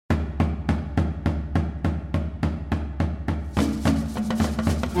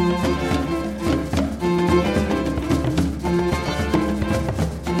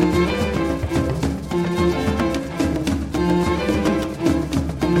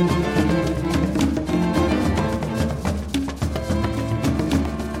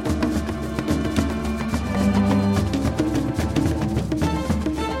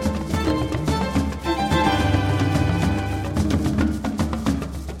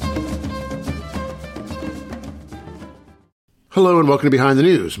Hello and welcome to Behind the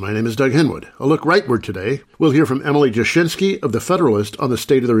News. My name is Doug Henwood. A look rightward today. We'll hear from Emily Jashinsky of The Federalist on the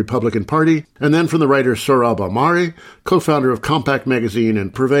state of the Republican Party, and then from the writer Sohrab Ahmari, co-founder of Compact Magazine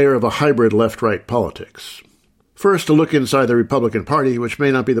and purveyor of a hybrid left-right politics. First, a look inside the Republican Party, which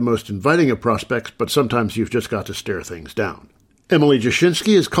may not be the most inviting of prospects, but sometimes you've just got to stare things down. Emily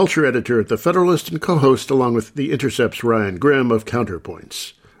Jashinsky is culture editor at The Federalist and co-host, along with The Intercept's Ryan Grim, of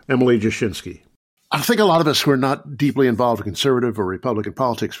Counterpoints. Emily Jashinsky. I think a lot of us who are not deeply involved in conservative or Republican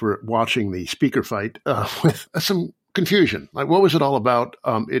politics were watching the speaker fight with some confusion. Like, what was it all about?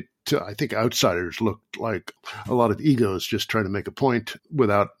 I think outsiders looked like a lot of egos just trying to make a point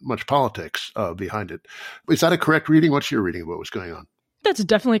without much politics behind it. Is that a correct reading? What's your reading of what was going on? That's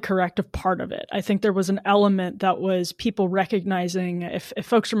definitely correct of part of it. I think there was an element that was people recognizing, if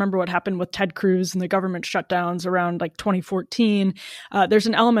folks remember what happened with Ted Cruz and the government shutdowns around like 2014, there's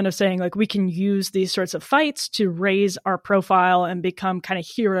an element of saying like we can use these sorts of fights to raise our profile and become kind of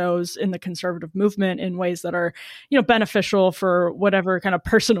heroes in the conservative movement in ways that are, beneficial for whatever kind of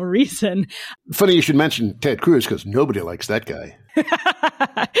personal reason. Funny you should mention Ted Cruz because nobody likes that guy.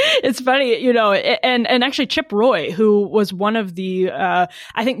 It's funny, and actually Chip Roy, who was one of the,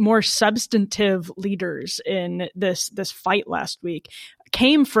 I think, more substantive leaders in this fight last week,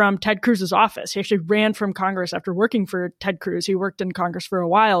 came from Ted Cruz's office. He actually ran from Congress after working for Ted Cruz. He worked in Congress for a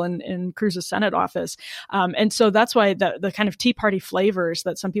while in Cruz's Senate office. And so that's why the kind of Tea Party flavors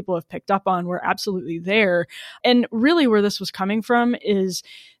that some people have picked up on were absolutely there. And really where this was coming from is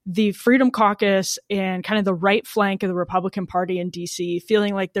the Freedom Caucus and kind of the right flank of the Republican Party in DC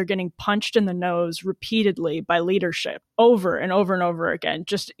feeling like they're getting punched in the nose repeatedly by leadership over and over and over again,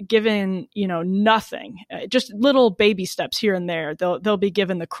 just given, nothing, just little baby steps here and there. They'll be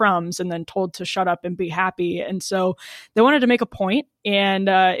given the crumbs and then told to shut up and be happy. And so they wanted to make a point. And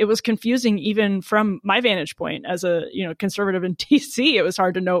it was confusing even from my vantage point as a conservative in DC. It was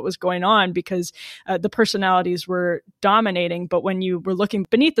hard to know what was going on because the personalities were dominating. But when you were looking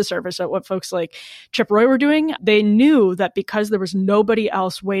beneath the surface at what folks like Chip Roy were doing, they knew that because there was nobody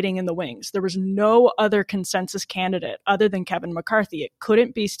else waiting in the wings, there was no other consensus candidate other than Kevin McCarthy. It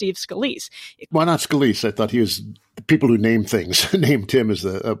couldn't be Steve Scalise. Why not Scalise? I thought he was the people who name things named him as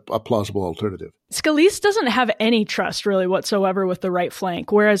a plausible alternative. Scalise doesn't have any trust really whatsoever with the right flank,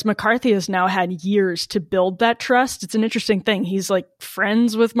 whereas McCarthy has now had years to build that trust. It's an interesting thing. He's like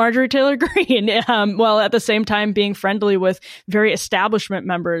friends with Marjorie Taylor Greene, while at the same time being friendly with very establishment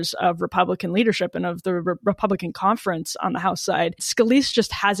members of Republican leadership and of the Republican conference on the House side. Scalise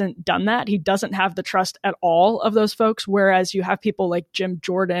just hasn't done that. He doesn't have the trust at all of those folks, whereas you have people like Jim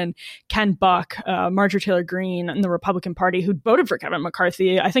Jordan, Ken Buck, Marjorie Taylor Greene, and the Republican Party who voted for Kevin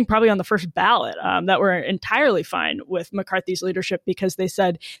McCarthy, I think probably on the first ballot, that were entirely fine with McCarthy's leadership because they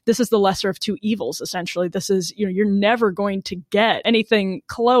said this is the lesser of two evils, essentially. This is, you're never going to get anything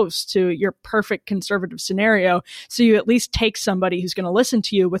close to your perfect conservative scenario. So you at least take somebody who's going to listen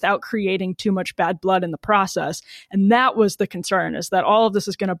to you without creating too much bad blood in the process. And that was the concern, is that all of this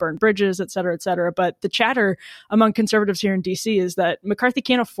is going to burn bridges, et cetera, et cetera. But the chatter among conservatives here in DC is that McCarthy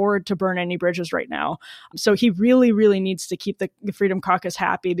can't afford to burn any bridges right now. So he really, really needs to keep the Freedom Caucus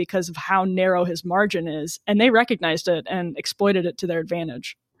happy because of how narrow his margin is. And they recognized it and exploited it to their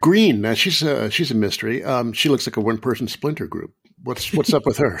advantage. Greene, she's a mystery. She looks like a one-person splinter group. What's up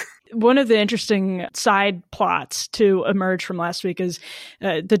with her? One of the interesting side plots to emerge from last week is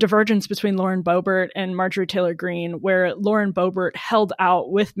the divergence between Lauren Boebert and Marjorie Taylor Greene, where Lauren Boebert held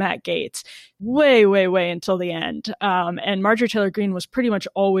out with Matt Gaetz way, way, way until the end. And Marjorie Taylor Greene was pretty much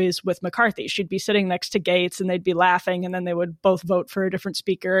always with McCarthy. She'd be sitting next to Gaetz and they'd be laughing and then they would both vote for a different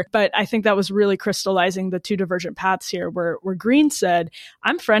speaker. But I think that was really crystallizing the two divergent paths here, where Greene said,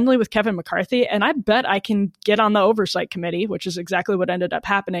 I'm friendly with Kevin McCarthy and I bet I can get on the oversight committee, which is exactly what ended up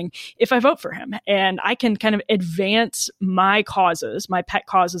happening, if I vote for him. And I can kind of advance my causes, my pet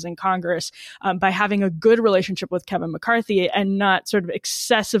causes in Congress, by having a good relationship with Kevin McCarthy and not sort of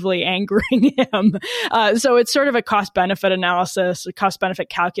excessively angering him. So it's sort of a cost-benefit analysis, a cost-benefit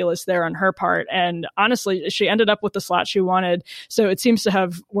calculus there on her part. And honestly, she ended up with the slot she wanted. So it seems to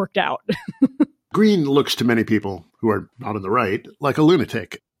have worked out. Greene looks to many people who are not on the right like a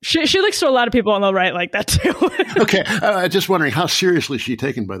lunatic. She looks to a lot of people on the right like that too. Okay. Just wondering, how seriously is she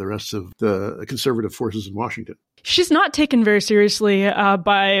taken by the rest of the conservative forces in Washington? She's not taken very seriously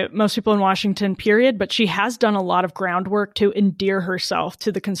by most people in Washington, period, but she has done a lot of groundwork to endear herself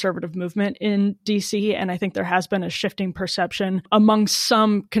to the conservative movement in D.C., and I think there has been a shifting perception among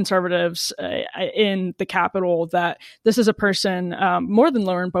some conservatives in the Capitol that this is a person, more than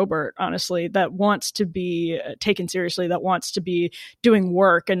Lauren Boebert, honestly, that wants to be taken seriously, that wants to be doing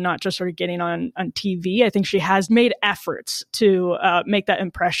work and not just sort of getting on TV. I think she has made efforts to make that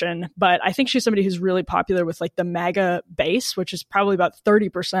impression, but I think she's somebody who's really popular with like the MAGA base, which is probably about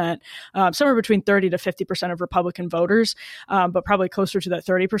 30%, somewhere between 30 to 50% of Republican voters, but probably closer to that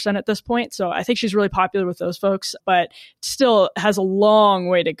 30% at this point. So I think she's really popular with those folks, but still has a long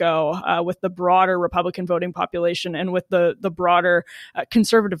way to go with the broader Republican voting population and with the broader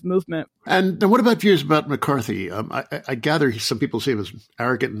conservative movement. And what about views about McCarthy? I gather some people see him as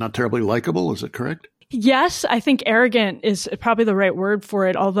arrogant and not terribly likable. Is that correct? Yes, I think arrogant is probably the right word for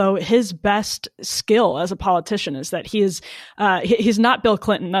it, although his best skill as a politician is that he's not Bill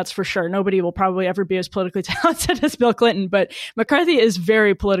Clinton, that's for sure. Nobody will probably ever be as politically talented as Bill Clinton, but McCarthy is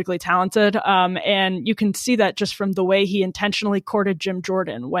very politically talented, and you can see that just from the way he intentionally courted Jim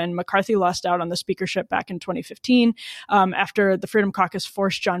Jordan. When McCarthy lost out on the speakership back in 2015, after the Freedom Caucus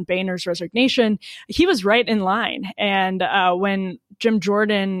forced John Boehner's resignation, he was right in line. And when Jim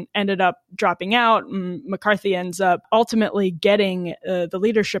Jordan ended up dropping out, McCarthy ends up ultimately getting the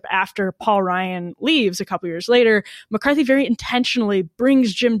leadership after Paul Ryan leaves a couple years later. McCarthy very intentionally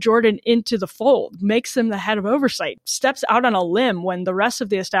brings Jim Jordan into the fold, makes him the head of oversight, steps out on a limb when the rest of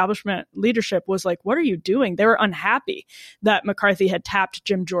the establishment leadership was like, what are you doing? They were unhappy that McCarthy had tapped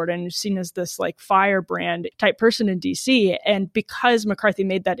Jim Jordan, who's seen as this like firebrand type person in DC. And because McCarthy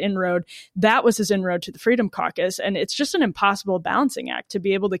made that inroad, that was his inroad to the Freedom Caucus. And it's just an impossible balancing act to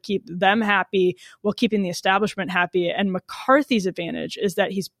be able to keep them happy while keeping the establishment happy. And McCarthy's advantage is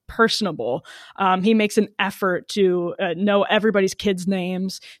that he's personable. He makes an effort to know everybody's kids'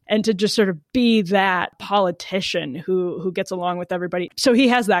 names and to just sort of be that politician who gets along with everybody. So he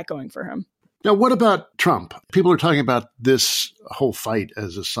has that going for him. Now, what about Trump? People are talking about this whole fight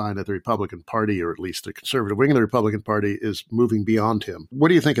as a sign that the Republican Party, or at least the conservative wing of the Republican Party, is moving beyond him. What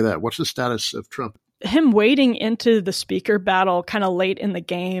do you think of that? What's the status of Trump? Him wading into the speaker battle kind of late in the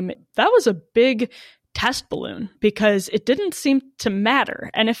game, that was a big test balloon because it didn't seem to matter.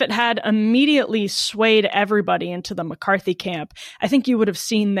 And if it had immediately swayed everybody into the McCarthy camp, I think you would have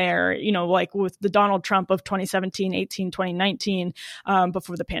seen there, like with the Donald Trump of 2017, 18, 2019,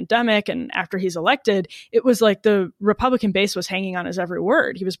 before the pandemic and after he's elected, it was like the Republican base was hanging on his every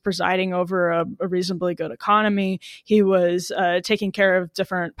word. He was presiding over a reasonably good economy. He was taking care of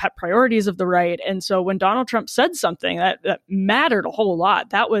different pet priorities of the right. And so when Donald Trump said something that mattered a whole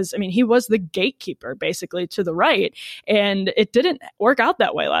lot, he was the gatekeeper basically to the right. And it didn't work out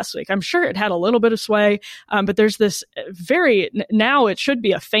that way last week. I'm sure it had a little bit of sway, but there's this now it should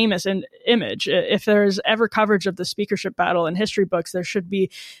be a famous image. If there's ever coverage of the speakership battle in history books, there should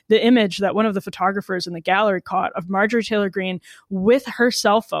be the image that one of the photographers in the gallery caught of Marjorie Taylor Greene with her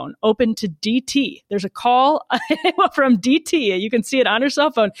cell phone open to DT. There's a call from DT. You can see it on her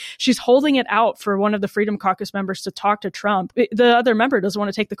cell phone. She's holding it out for one of the Freedom Caucus members to talk to Trump. The other member doesn't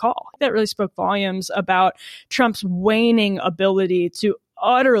want to take the call. That really spoke volumes about Trump's waning ability to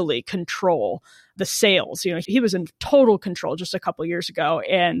utterly control the sales. He was in total control just a couple years ago,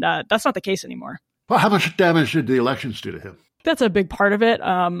 and that's not the case anymore. Well, how much damage did the elections do to him? That's a big part of it.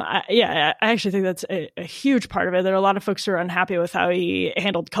 I actually think that's a huge part of it. There are a lot of folks who are unhappy with how he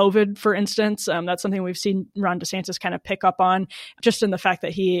handled COVID, for instance. That's something we've seen Ron DeSantis kind of pick up on, just in the fact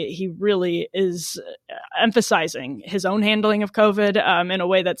that he really is emphasizing his own handling of COVID in a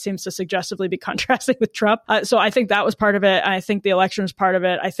way that seems to suggestively be contrasting with Trump. So I think that was part of it. I think the election was part of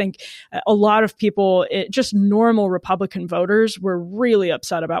it. I think a lot of people, just normal Republican voters, were really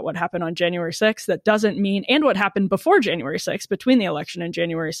upset about what happened on January 6th. That doesn't mean, and what happened before January 6th. Between the election and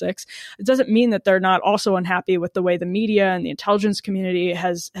January 6th. It doesn't mean that they're not also unhappy with the way the media and the intelligence community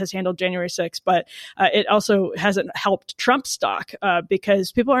has handled January 6th, but it also hasn't helped Trump's stock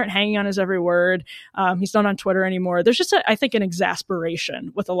because people aren't hanging on his every word. He's not on Twitter anymore. There's just, I think, an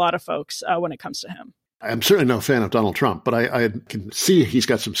exasperation with a lot of folks when it comes to him. I'm certainly no fan of Donald Trump, but I can see he's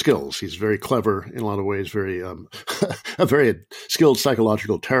got some skills. He's very clever in a lot of ways, very a very skilled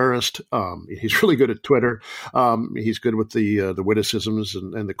psychological terrorist. He's really good at Twitter. He's good with the witticisms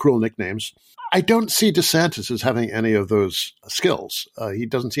and the cruel nicknames. I don't see DeSantis as having any of those skills. He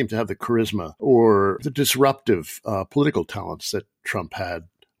doesn't seem to have the charisma or the disruptive political talents that Trump had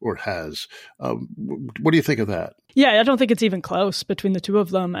or has. What do you think of that? Yeah, I don't think it's even close between the two of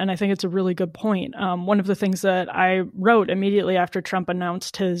them. And I think it's a really good point. One of the things that I wrote immediately after Trump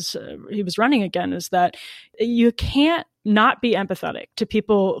announced he was running again is that you can't not be empathetic to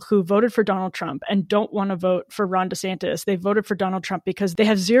people who voted for Donald Trump and don't want to vote for Ron DeSantis. They voted for Donald Trump because they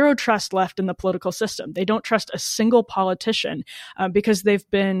have zero trust left in the political system. They don't trust a single politician because they've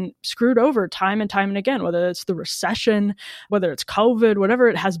been screwed over time and time and again, whether it's the recession, whether it's COVID, whatever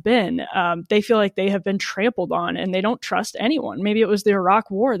it has been. They feel like they have been trampled on and they don't trust anyone. Maybe it was the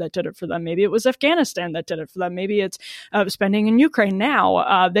Iraq war that did it for them. Maybe it was Afghanistan that did it for them. Maybe it's spending in Ukraine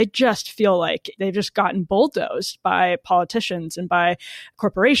now. They just feel like they've just gotten bulldozed by politicians and by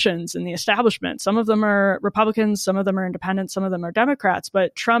corporations and the establishment. Some of them are Republicans, some of them are independents, some of them are Democrats.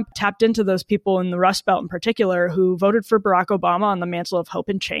 But Trump tapped into those people in the Rust Belt in particular who voted for Barack Obama on the mantle of hope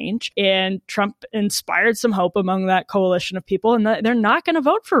and change. And Trump inspired some hope among that coalition of people. And they're not going to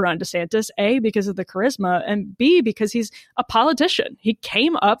vote for Ron DeSantis, A, because of the charisma, and B, because he's a politician. He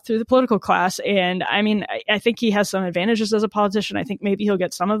came up through the political class. And I mean, I think he has some advantages as a politician. I think maybe he'll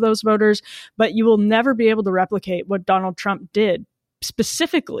get some of those voters, but you will never be able to replicate what Donald Trump did,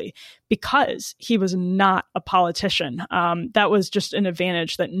 specifically because he was not a politician. That was just an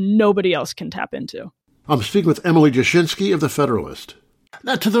advantage that nobody else can tap into. I'm speaking with Emily Jashinsky of The Federalist.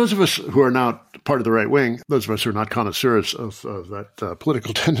 Now, to those of us who are not part of the right wing, those of us who are not connoisseurs of that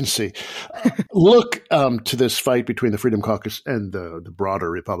political tendency, look to this fight between the Freedom Caucus and the broader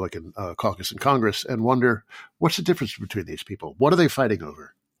Republican caucus in Congress and wonder, what's the difference between these people? What are they fighting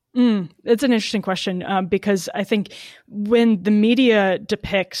over? It's an interesting question because I think when the media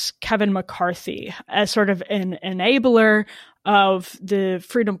depicts Kevin McCarthy as sort of an enabler of the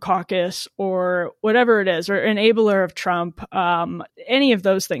Freedom Caucus or whatever it is, or enabler of Trump, any of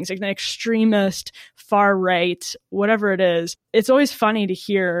those things, like an extremist, far right, whatever it is, it's always funny to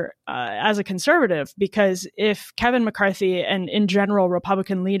hear as a conservative, because if Kevin McCarthy and in general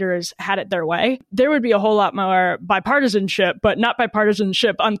Republican leaders had it their way, there would be a whole lot more bipartisanship, but not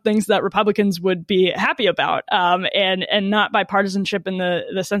bipartisanship on things that Republicans would be happy about, and not bipartisanship in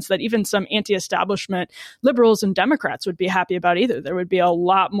the sense that even some anti-establishment liberals and Democrats would be happy about either. There would be a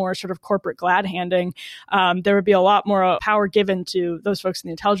lot more sort of corporate glad handing. There would be a lot more power given to those folks in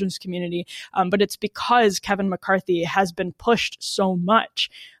the intelligence community. But it's because Kevin McCarthy has been pushed so much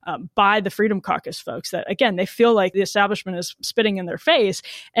by the Freedom Caucus folks that, again, they feel like the establishment is spitting in their face.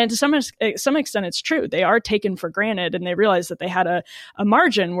 And to some extent, it's true. They are taken for granted, and they realize that they had a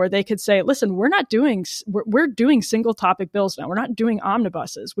margin where they could say, listen, we're doing single topic bills now. We're not doing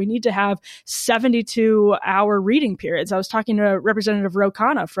omnibuses. We need to have 72-hour reading periods. I was talking to Representative Ro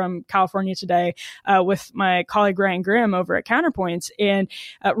Khanna from California today with my colleague Ryan Grimm over at Counterpoints. And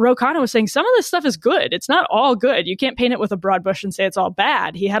Ro Khanna was saying some of this stuff is good. It's not all good. You can't paint it with a broad brush and say it's all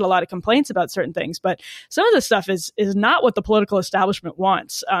bad. He had a lot of complaints about certain things, but some of this stuff is not what the political establishment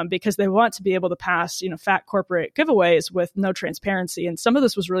wants, because they want to be able to pass, fat corporate giveaways with no transparency. And some of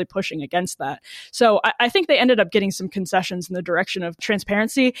this was really pushing against that. So I think they ended up getting some concessions in the direction of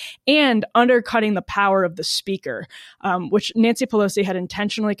transparency and undercutting the power of the speaker, which Nancy Pelosi had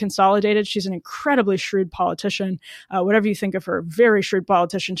intentionally consolidated. She's an incredibly shrewd politician. Whatever you think of her, very shrewd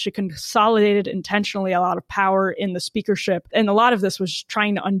politician. She consolidated intentionally a lot of power in the speakership. And a lot of this was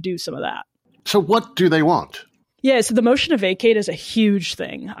trying to undo some of that. So what do they want? Yeah, so the motion to vacate is a huge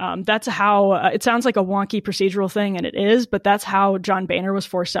thing. That's how it sounds like a wonky procedural thing, and it is, but that's how John Boehner was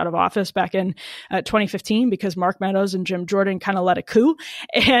forced out of office back in 2015 because Mark Meadows and Jim Jordan kind of led a coup.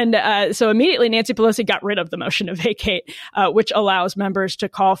 And so immediately Nancy Pelosi got rid of the motion to vacate, which allows members to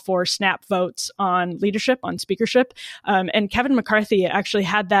call for snap votes on leadership, on speakership. And Kevin McCarthy actually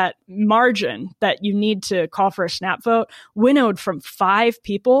had that margin that you need to call for a snap vote winnowed from 5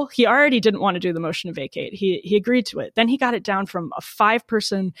 people. He already didn't want to do the motion to vacate. He agreed to it. Then he got it down from a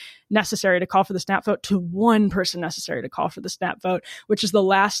 5-person necessary to call for the snap vote to 1 person necessary to call for the snap vote, which is the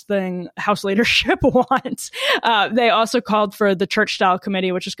last thing House leadership wants. They also called for the church style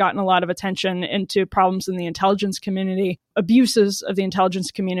committee, which has gotten a lot of attention into problems in the intelligence community, abuses of the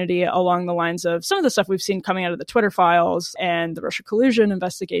intelligence community along the lines of some of the stuff we've seen coming out of the Twitter files and the Russia collusion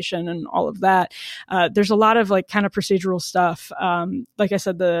investigation and all of that. There's a lot of kind of procedural stuff. Like I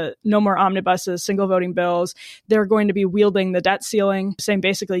said, the no more omnibuses, single voting bills. They're going to be wielding the debt ceiling, saying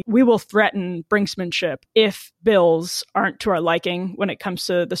basically, we will threaten brinksmanship if bills aren't to our liking when it comes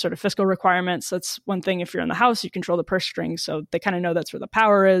to the sort of fiscal requirements. That's one thing. If you're in the House, you control the purse strings. So they kind of know that's where the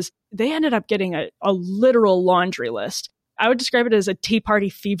power is. They ended up getting a literal laundry list. I would describe it as a Tea Party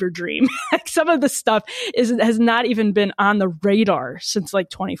fever dream. Like some of the stuff has not even been on the radar since like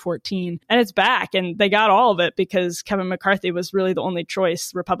 2014. And it's back, and they got all of it because Kevin McCarthy was really the only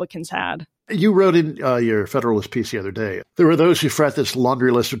choice Republicans had. You wrote in your Federalist piece the other day, there are those who fret this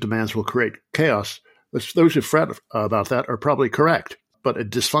laundry list of demands will create chaos. Those who fret about that are probably correct. But a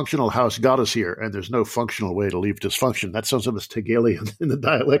dysfunctional house got us here, and there's no functional way to leave dysfunction. That sounds almost Hegelian in the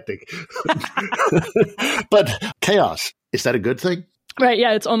dialectic. But chaos, is that a good thing? Right.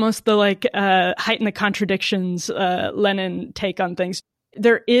 Yeah. It's almost the heighten the contradictions Lenin take on things.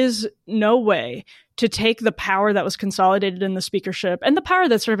 There is no way to take the power that was consolidated in the speakership and the power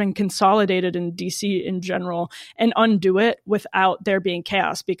that's sort of been consolidated in DC in general and undo it without there being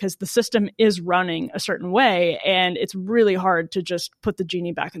chaos, because the system is running a certain way and it's really hard to just put the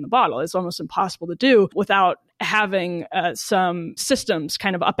genie back in the bottle. It's almost impossible to do without having some systems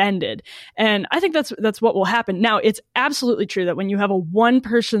kind of upended. And I think that's what will happen. Now, it's absolutely true that when you have a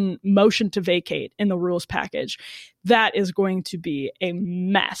one-person motion to vacate in the rules package, that is going to be a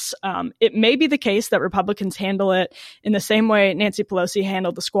mess. It may be the case that Republicans handle it in the same way Nancy Pelosi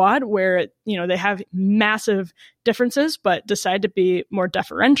handled the squad, where they have massive differences, but decide to be more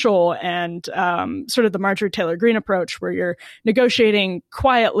deferential and sort of the Marjorie Taylor Greene approach, where you're negotiating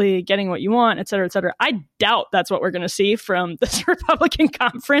quietly, getting what you want, et cetera, et cetera. I doubt that's what we're going to see from this Republican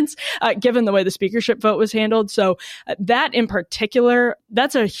conference, given the way the speakership vote was handled. So that in particular,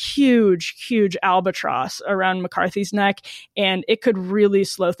 that's a huge, huge albatross around McCarthy's neck, and it could really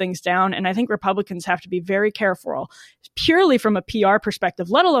slow things down. And I think Republicans have to be very careful, purely from a PR perspective,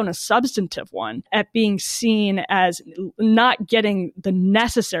 let alone a substantive one, at being seen as not getting the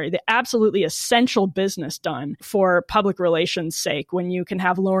necessary, the absolutely essential business done for public relations sake, when you can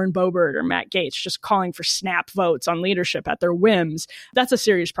have Lauren Boebert or Matt Gaetz just calling for snap votes on leadership at their whims. That's a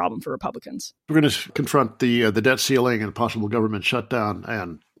serious problem for Republicans. We're going to confront the debt ceiling and possible government shutdown,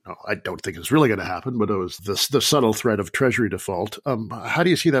 and I don't think it's really going to happen, but it was the subtle threat of Treasury default. How do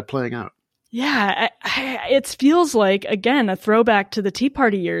you see that playing out? Yeah, it feels like, again, a throwback to the Tea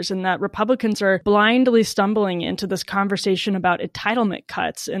Party years, in that Republicans are blindly stumbling into this conversation about entitlement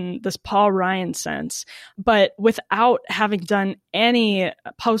cuts in this Paul Ryan sense, but without having done any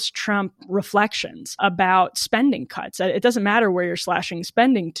post-Trump reflections about spending cuts. It doesn't matter where you're slashing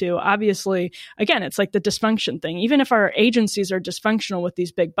spending to. Obviously, again, it's like the dysfunction thing. Even if our agencies are dysfunctional with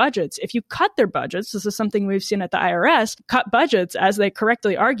these big budgets, if you cut their budgets, this is something we've seen at the IRS, cut budgets, as they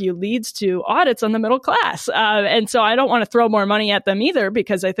correctly argue, leads to audits on the middle class. And so I don't want to throw more money at them either,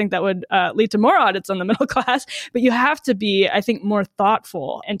 because I think that would lead to more audits on the middle class. But you have to be, I think, more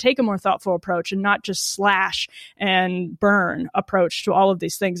thoughtful and take a more thoughtful approach, and not just slash and burn approach to all of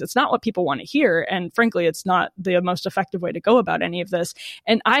these things. It's not what people want to hear. And frankly, it's not the most effective way to go about any of this.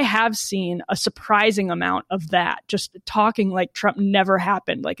 And I have seen a surprising amount of that, just talking like Trump never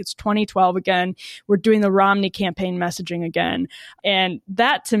happened. Like it's 2012 again. We're doing the Romney campaign messaging again. And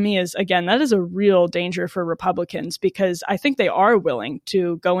that to me is, again, that is a real danger for Republicans, because I think they are willing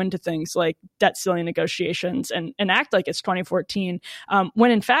to go into things like debt ceiling negotiations and act like it's 2014,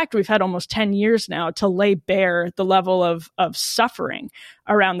 when in fact we've had almost 10 years now to lay bare the level of suffering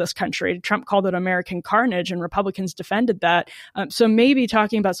around this country. Trump called it American carnage, and Republicans defended that. So maybe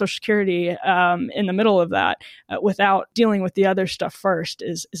talking about Social Security in the middle of that without dealing with the other stuff first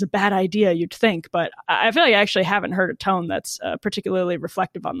is a bad idea, you'd think. But I feel like I actually haven't heard a tone that's particularly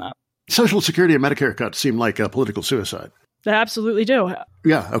reflective on that. Social Security and Medicare cuts seem like a political suicide. They absolutely do.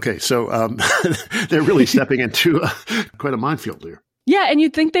 Yeah. Okay. So they're really stepping into quite a minefield here. Yeah, and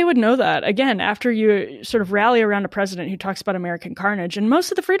you'd think they would know that. Again, after you sort of rally around a president who talks about American carnage, and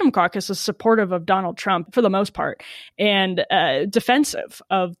most of the Freedom Caucus is supportive of Donald Trump for the most part, and defensive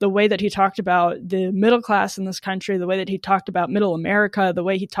of the way that he talked about the middle class in this country, the way that he talked about middle America, the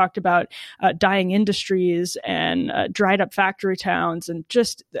way he talked about dying industries and dried up factory towns, and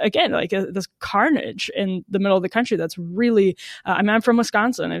just, again, like this carnage in the middle of the country that's really, I'm from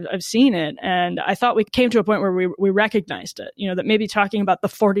Wisconsin, I've seen it, and I thought we came to a point where we recognized it, that maybe talking about the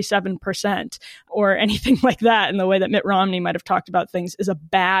 47% or anything like that in the way that Mitt Romney might have talked about things is a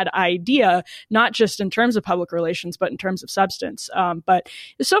bad idea, not just in terms of public relations, but in terms of substance. But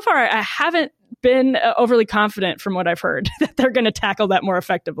so far, I haven't been overly confident from what I've heard that they're going to tackle that more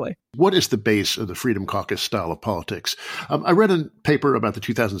effectively. What is the base of the Freedom Caucus style of politics? I read a paper about the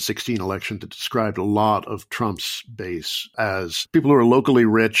 2016 election that described a lot of Trump's base as people who are locally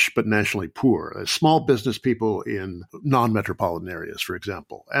rich but nationally poor, small business people in non-metropolitan areas, for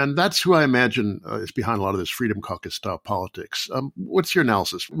example. And that's who I imagine is behind a lot of this Freedom Caucus style politics. What's your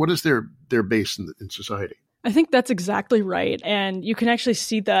analysis? What is their base in society? I think that's exactly right. And you can actually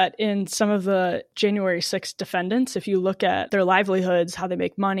see that in some of the January 6th defendants. If you look at their livelihoods, how they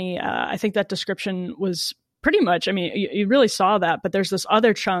make money, I think that description was pretty much, I mean, you really saw that, but there's this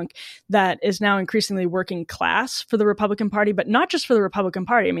other chunk that is now increasingly working class for the Republican Party, but not just for the Republican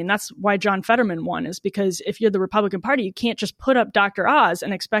Party. I mean, that's why John Fetterman won, is because if you're the Republican Party, you can't just put up Dr. Oz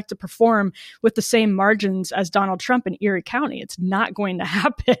and expect to perform with the same margins as Donald Trump in Erie County. It's not going to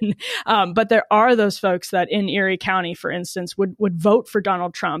happen. But there are those folks that in Erie County, for instance, would vote for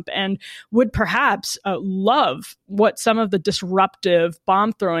Donald Trump and would perhaps love what some of the disruptive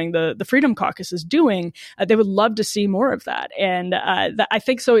bomb throwing the Freedom Caucus is doing. They would love to see more of that. And I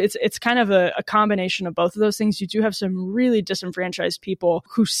think so. It's kind of a combination of both of those things. You do have some really disenfranchised people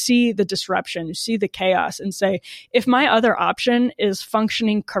who see the disruption, who see the chaos and say, if my other option is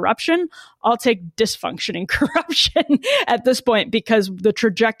functioning corruption, I'll take dysfunctioning corruption at this point, because the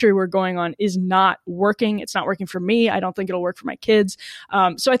trajectory we're going on is not working. It's not working for me. I don't think it'll work for my kids.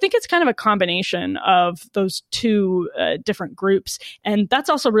 So I think it's kind of a combination of those two different groups. And that's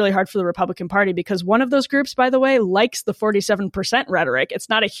also really hard for the Republican Party, because one of those groups, by the way, likes the 47% rhetoric. It's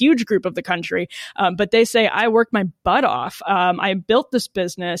not a huge group of the country, but they say, I worked my butt off. I built this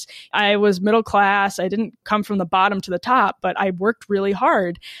business. I was middle class. I didn't come from the bottom to the top, but I worked really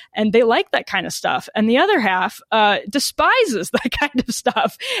hard. And they like that kind of stuff. And the other half despises that kind of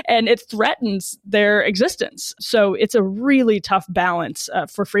stuff, and it threatens their existence. So it's a really tough balance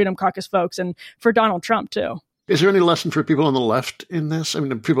for Freedom Caucus folks and for Donald Trump, too. Is there any lesson for people on the left in this? I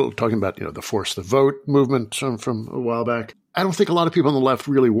mean, people are talking about, the Force the Vote movement from a while back. I don't think a lot of people on the left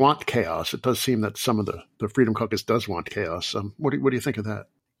really want chaos. It does seem that some of the Freedom Caucus does want chaos. What do you think of that?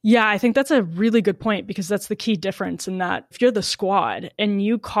 Yeah, I think that's a really good point, because that's the key difference in that if you're the squad and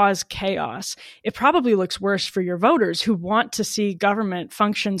you cause chaos, it probably looks worse for your voters who want to see government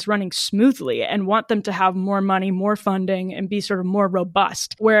functions running smoothly and want them to have more money, more funding, and be sort of more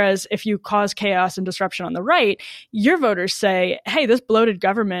robust. Whereas if you cause chaos and disruption on the right, your voters say, hey, this bloated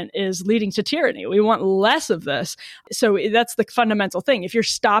government is leading to tyranny. We want less of this. So that's the fundamental thing. If you're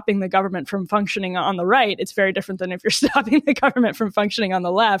stopping the government from functioning on the right, it's very different than if you're stopping the government from functioning on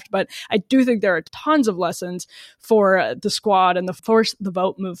the left. But I do think there are tons of lessons for the squad and the Force the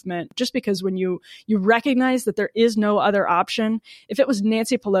Vote movement, just because when you recognize that there is no other option, if it was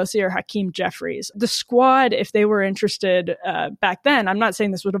Nancy Pelosi or Hakeem Jeffries, the squad, if they were interested back then, I'm not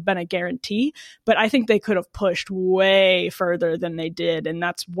saying this would have been a guarantee, but I think they could have pushed way further than they did. And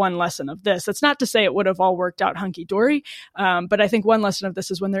that's one lesson of this. That's not to say it would have all worked out hunky-dory, but I think one lesson of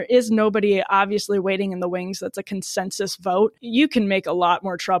this is when there is nobody obviously waiting in the wings that's a consensus vote, you can make a lot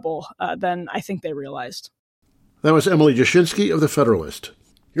more trouble than I think they realized. That was Emily Jashinsky of The Federalist.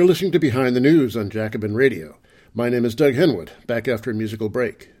 You're listening to Behind the News on Jacobin Radio. My name is Doug Henwood, back after a musical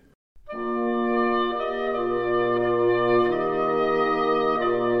break.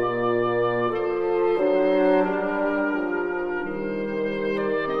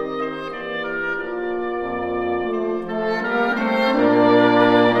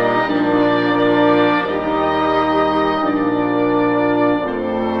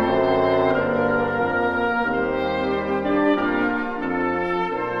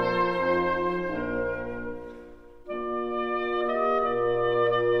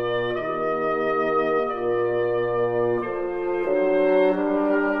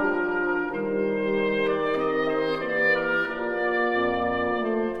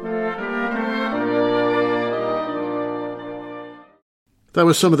 That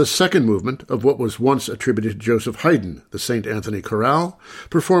was some of the second movement of what was once attributed to Joseph Haydn, the St. Anthony Chorale,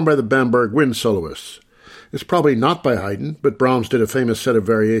 performed by the Bamberg Wind Soloists. It's probably not by Haydn, but Brahms did a famous set of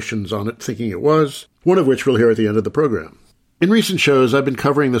variations on it thinking it was, one of which we'll hear at the end of the program. In recent shows, I've been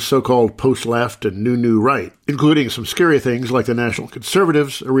covering the so-called post-left and new right, including some scary things like the National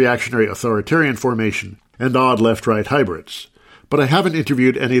Conservatives, a reactionary authoritarian formation, and odd left-right hybrids. But I haven't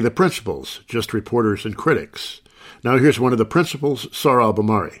interviewed any of the principals, just reporters and critics. Now here's one of the principals, Sohrab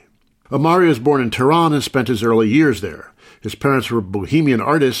Ahmari. Ahmari was born in Tehran and spent his early years there. His parents were bohemian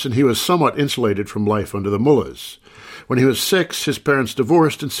artists, and he was somewhat insulated from life under the mullahs. When he was 6, his parents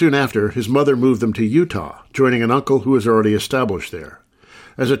divorced, and soon after, his mother moved them to Utah, joining an uncle who was already established there.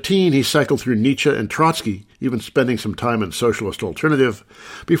 As a teen, he cycled through Nietzsche and Trotsky, even spending some time in Socialist Alternative,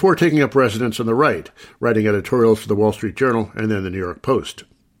 before taking up residence on the right, writing editorials for the Wall Street Journal and then the New York Post.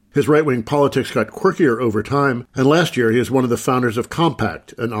 His right-wing politics got quirkier over time, and last year he is one of the founders of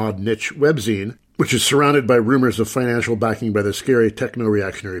Compact, an odd niche webzine, which is surrounded by rumors of financial backing by the scary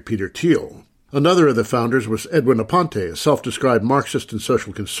techno-reactionary Peter Thiel. Another of the founders was Edwin Aponte, a self-described Marxist and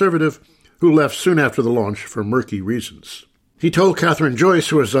social conservative, who left soon after the launch for murky reasons. He told Catherine Joyce,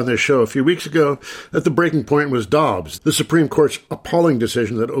 who was on this show a few weeks ago, that the breaking point was Dobbs, the Supreme Court's appalling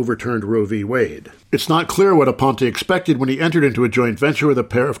decision that overturned Roe v. Wade. It's not clear what Aponte expected when he entered into a joint venture with a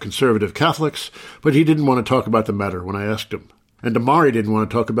pair of conservative Catholics, but he didn't want to talk about the matter when I asked him. And Amari didn't want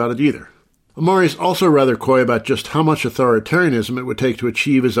to talk about it either. Amari is also rather coy about just how much authoritarianism it would take to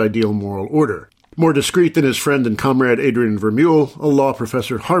achieve his ideal moral order. More discreet than his friend and comrade Adrian Vermeule, a law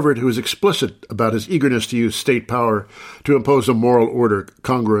professor at Harvard who is explicit about his eagerness to use state power to impose a moral order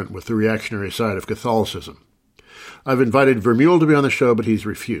congruent with the reactionary side of Catholicism. I've invited Vermeule to be on the show, but he's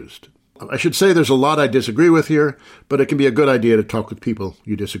refused. I should say there's a lot I disagree with here, but it can be a good idea to talk with people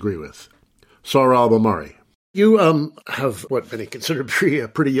you disagree with. Sohrab Ahmari. You have what many consider to be a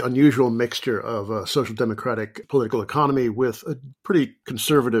pretty unusual mixture of a social democratic political economy with a pretty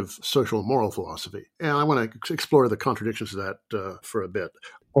conservative social and moral philosophy. And I want to explore the contradictions of that for a bit.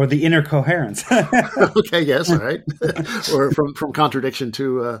 Or the inner coherence. Okay, yes, all right. Or from contradiction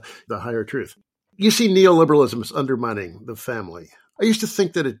to the higher truth. You see neoliberalism as undermining the family. I used to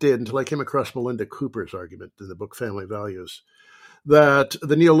think that it did until I came across Melinda Cooper's argument in the book Family Values, that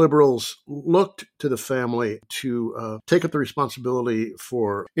the neoliberals looked to the family to take up the responsibility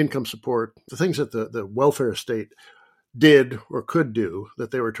for income support, the things that the welfare state did or could do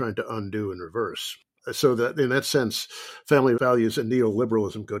that they were trying to undo and reverse. So that in that sense, family values and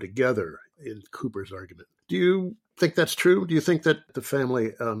neoliberalism go together in Cooper's argument. Do you think that's true? Do you think that the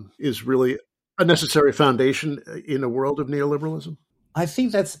family is really a necessary foundation in a world of neoliberalism? I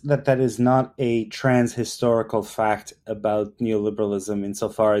think that is not a trans-historical fact about neoliberalism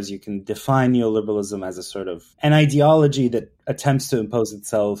insofar as you can define neoliberalism as a sort of an ideology that attempts to impose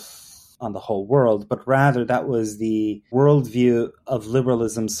itself on the whole world, but rather that was the worldview of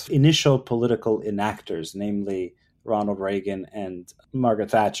liberalism's initial political enactors, namely Ronald Reagan and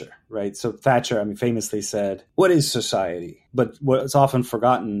Margaret Thatcher, right? So Thatcher, famously said, "What is society?" But what's often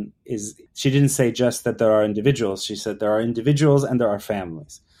forgotten is she didn't say just that there are individuals. She said there are individuals and there are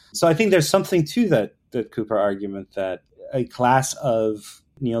families. So I think there's something to that Cooper argument that a class of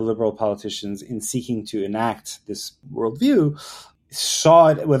neoliberal politicians in seeking to enact this worldview saw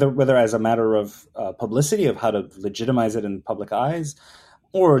it, whether as a matter of publicity, of how to legitimize it in public eyes,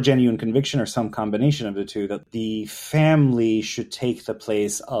 or a genuine conviction, or some combination of the two, that the family should take the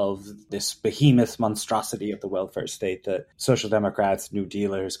place of this behemoth monstrosity of the welfare state that Social Democrats, New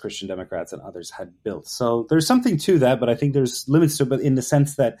Dealers, Christian Democrats, and others had built. So there's something to that, but I think there's limits to it, but in the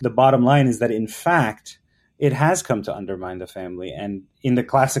sense that the bottom line is that, in fact, it has come to undermine the family. And in the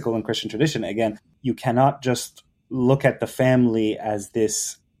classical and Christian tradition, again, you cannot just look at the family as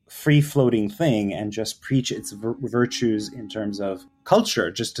this free-floating thing and just preach its virtues in terms of culture,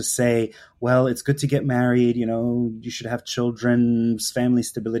 just to say, well, it's good to get married, you should have children, family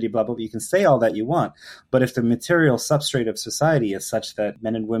stability, blah, blah, blah. You can say all that you want. But if the material substrate of society is such that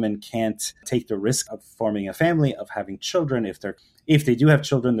men and women can't take the risk of forming a family, of having children, if they do have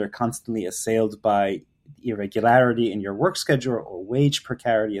children, they're constantly assailed by irregularity in your work schedule or wage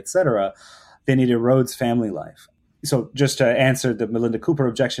precarity, etc., then it erodes family life. So just to answer the Melinda Cooper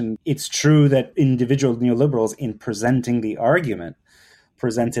objection, it's true that individual neoliberals, in presenting the argument,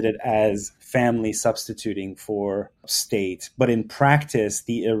 presented it as family substituting for state. But in practice,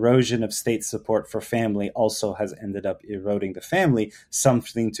 the erosion of state support for family also has ended up eroding the family,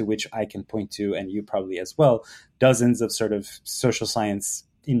 something to which I can point to, and you probably as well, dozens of sort of social science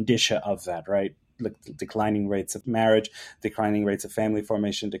indicia of that, right? Like declining rates of marriage, declining rates of family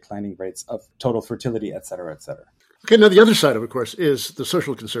formation, declining rates of total fertility, et cetera, et cetera. Okay, now the other side of course, is the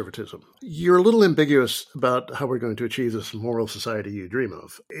social conservatism. You're a little ambiguous about how we're going to achieve this moral society you dream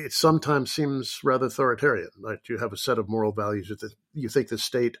of. It sometimes seems rather authoritarian, like you have a set of moral values that you think the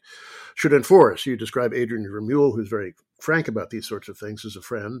state should enforce. You describe Adrian Vermeule, who's very frank about these sorts of things, as a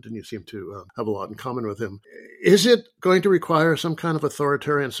friend, and you seem to have a lot in common with him. Is it going to require some kind of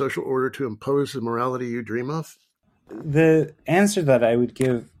authoritarian social order to impose the morality you dream of? The answer that I would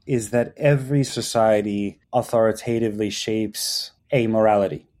give is that every society authoritatively shapes a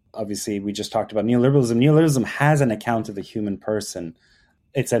morality. Obviously, we just talked about neoliberalism. Neoliberalism has an account of the human person.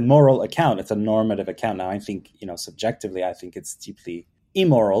 It's a moral account. It's a normative account. Now, I think, subjectively, I think it's deeply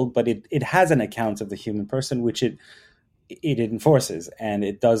immoral, but it has an account of the human person, which it enforces. And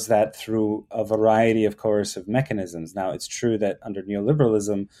it does that through a variety of coercive mechanisms. Now, it's true that under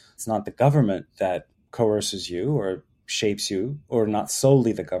neoliberalism, it's not the government that coerces you or shapes you, or not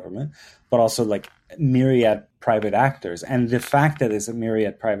solely the government, but also like myriad private actors. And the fact that there's a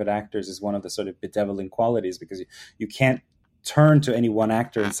myriad private actors is one of the sort of bedeviling qualities, because you can't turn to any one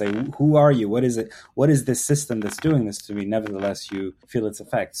actor and say, who are you? What is it? What is this system that's doing this to me? Nevertheless, you feel its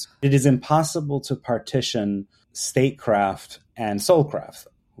effects. It is impossible to partition statecraft and soulcraft,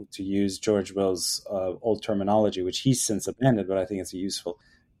 to use George Will's old terminology, which he's since abandoned, but I think it's useful.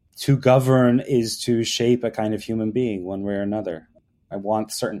 To govern is to shape a kind of human being one way or another. I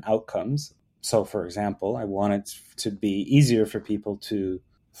want certain outcomes. So, for example, I want it to be easier for people to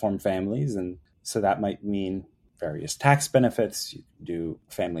form families. And so that might mean various tax benefits. You can do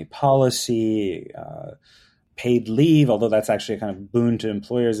family policy, paid leave, although that's actually a kind of boon to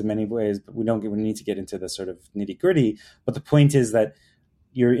employers in many ways. But we need to get into the sort of nitty gritty. But the point is that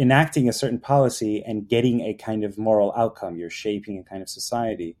you're enacting a certain policy and getting a kind of moral outcome. You're shaping a kind of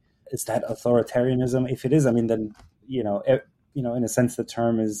society. Is that authoritarianism? If it is, I mean, then, in a sense, the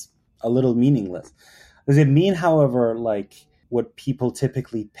term is a little meaningless. Does it mean, however, like what people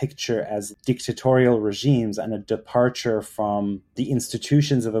typically picture as dictatorial regimes and a departure from the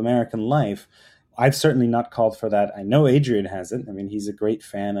institutions of American life? I've certainly not called for that. I know Adrian hasn't. I mean, he's a great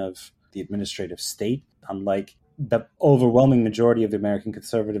fan of the administrative state, unlike the overwhelming majority of the American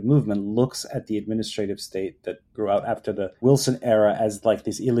conservative movement looks at the administrative state that grew out after the Wilson era as like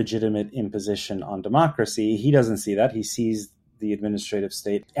this illegitimate imposition on democracy. He doesn't see that. He sees the administrative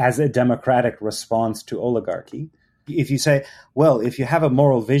state as a democratic response to oligarchy. If you say, well, if you have a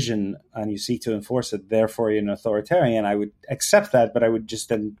moral vision and you seek to enforce it, therefore you're an authoritarian, I would accept that, but I would just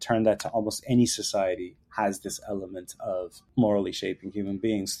then turn that to almost any society has this element of morally shaping human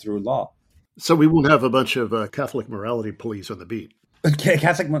beings through law. So we won't have a bunch of Catholic morality police on the beat. Okay,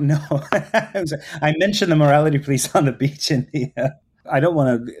 no. I mentioned the morality police on the beach in the... I don't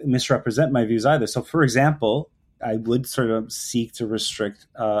want to misrepresent my views either. So, for example, I would sort of seek to restrict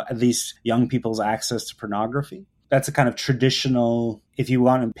at least young people's access to pornography. That's a kind of traditional, if you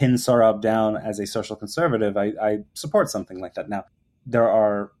want to pin Sohrab down as a social conservative, I support something like that. Now, there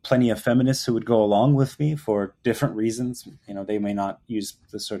are plenty of feminists who would go along with me for different reasons. They may not use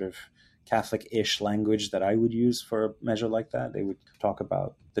the sort of Catholic-ish language that I would use for a measure like that. They would talk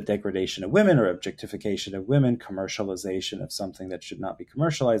about the degradation of women or objectification of women, commercialization of something that should not be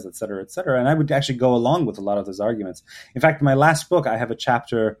commercialized, et cetera, et cetera. And I would actually go along with a lot of those arguments. In fact, in my last book, I have a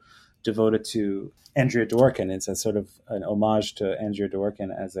chapter devoted to Andrea Dworkin. It's a sort of an homage to Andrea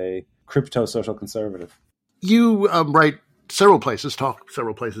Dworkin as a crypto-social conservative. You write talk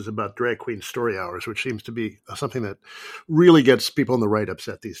several places about drag queen story hours, which seems to be something that really gets people on the right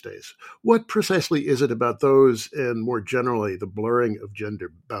upset these days. What precisely is it about those and more generally the blurring of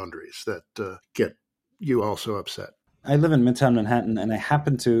gender boundaries that get you also upset? I live in Midtown Manhattan, and I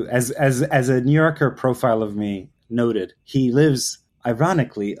happen to, as a New Yorker profile of me noted, he lives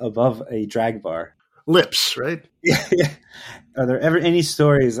ironically above a drag bar. Lips, right? Yeah. Are there ever any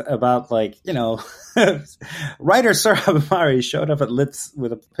stories about, like, writer Sohrab Ahmari showed up at Lips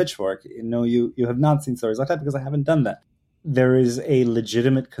with a pitchfork? No, you have not seen stories like that because I haven't done that. There is a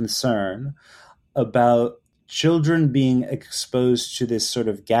legitimate concern about children being exposed to this sort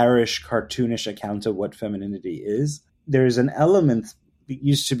of garish, cartoonish account of what femininity is. There is an element that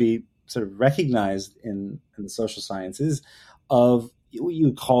used to be sort of recognized in the social sciences of what you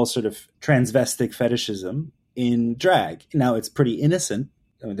would call sort of transvestic fetishism in drag. Now, it's pretty innocent.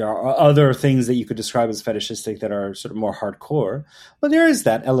 I mean, there are other things that you could describe as fetishistic that are sort of more hardcore, but there is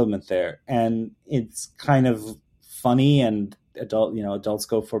that element there. And it's kind of funny, and adults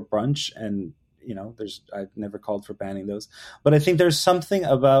go for brunch, and, I've never called for banning those. But I think there's something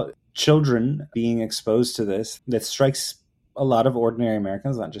about children being exposed to this that strikes a lot of ordinary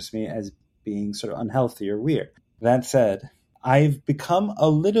Americans, not just me, as being sort of unhealthy or weird. That said, I've become a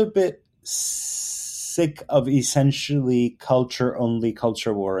little bit sick of essentially culture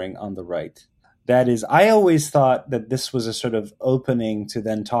warring on the right. That is, I always thought that this was a sort of opening to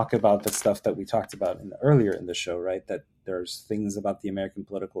then talk about the stuff that we talked about earlier in the show, right? That there's things about the American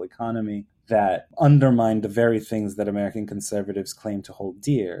political economy that undermine the very things that American conservatives claim to hold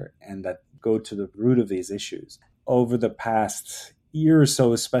dear and that go to the root of these issues. Over the past year or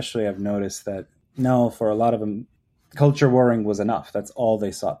so, especially, I've noticed that, no, for a lot of them, culture warring was enough. That's all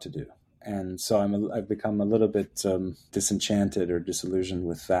they sought to do. And so I've become a little bit disenchanted or disillusioned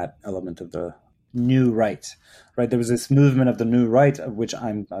with that element of the new right. Right? There was this movement of the new right, of which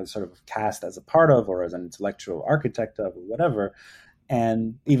I'm sort of cast as a part of, or as an intellectual architect of, or whatever.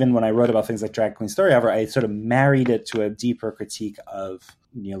 And even when I wrote about things like Drag Queen Story Hour, I sort of married it to a deeper critique of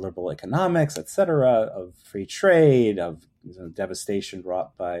neoliberal economics, et cetera, of free trade, of devastation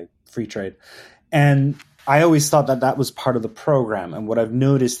wrought by free trade. And I always thought that was part of the program. And what I've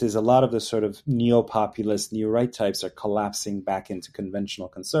noticed is a lot of the sort of neo-populist, neo-right types are collapsing back into conventional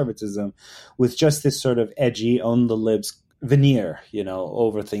conservatism with just this sort of edgy, on the libs veneer,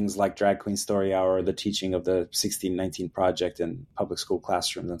 over things like Drag Queen Story Hour, the teaching of the 1619 Project in public school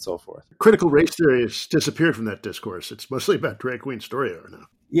classrooms and so forth. Critical race theory has disappeared from that discourse. It's mostly about Drag Queen Story Hour now.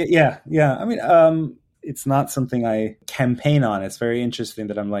 Yeah. I mean, it's not something I campaign on. It's very interesting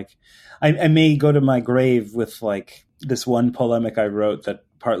that I'm like, I may go to my grave with like this one polemic I wrote that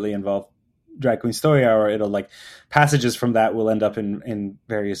partly involved Drag Queen Story Hour. It'll like passages from that will end up in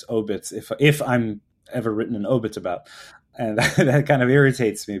various obits if I'm ever written an obit about. And that kind of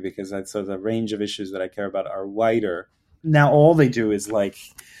irritates me because so the range of issues that I care about are wider. Now, all they do is like,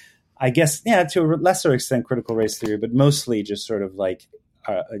 I guess, to a lesser extent, critical race theory, but mostly just sort of like,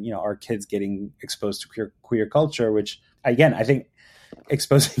 our kids getting exposed to queer culture, which, again, I think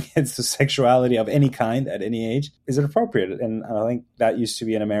exposing kids to sexuality of any kind at any age is inappropriate. And I think that used to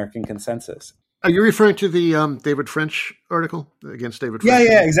be an American consensus. Are you referring to the David French article against David French?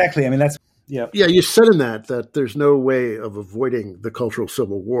 Yeah, exactly. I mean, that's... Yeah, you said in that there's no way of avoiding the cultural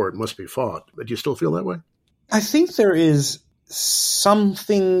civil war. It must be fought. But do you still feel that way? I think there is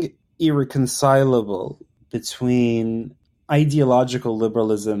something irreconcilable between ideological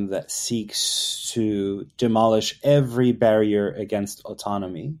liberalism that seeks to demolish every barrier against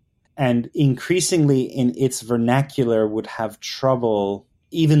autonomy and increasingly in its vernacular would have trouble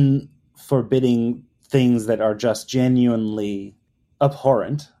even forbidding things that are just genuinely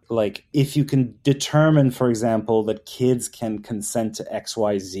abhorrent. Like if you can determine, for example, that kids can consent to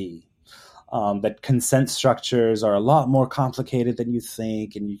XYZ, that consent structures are a lot more complicated than you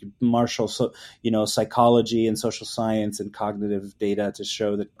think, and you can marshal, psychology and social science and cognitive data to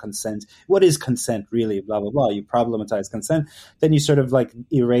show that consent, what is consent really, blah, blah, blah. You problematize consent, then you sort of like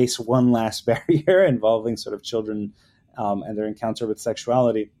erase one last barrier involving sort of children and their encounter with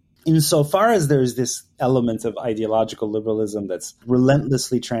sexuality. Insofar as there's this element of ideological liberalism that's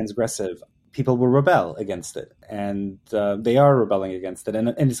relentlessly transgressive, people will rebel against it, and they are rebelling against it.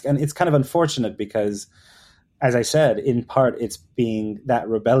 And it's kind of unfortunate because, as I said, in part it's being that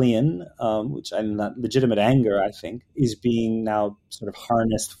rebellion, which I'm not legitimate anger, I think, is being now sort of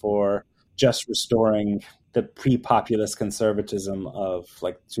harnessed for just restoring the pre-populist conservatism of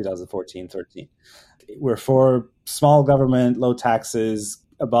like 2014-13. We're for small government, low taxes,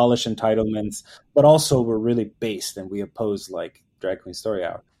 abolish entitlements, but also we're really based and we oppose like Drag Queen Story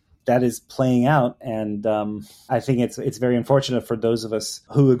Hour. That is playing out, and I think it's very unfortunate for those of us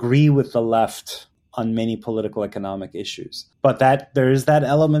who agree with the left on many political economic issues. But that there is that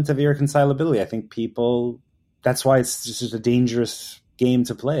element of irreconcilability. I think that's why it's just a dangerous game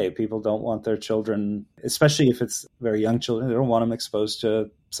to play. People don't want their children, especially if it's very young children, they don't want them exposed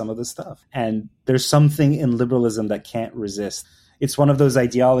to some of this stuff. And there's something in liberalism that can't resist. It's one of those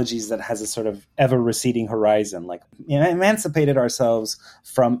ideologies that has a sort of ever-receding horizon, like emancipated ourselves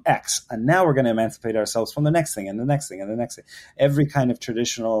from X, and now we're going to emancipate ourselves from the next thing, and the next thing, and the next thing. Every kind of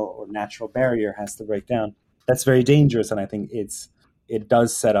traditional or natural barrier has to break down. That's very dangerous, and I think it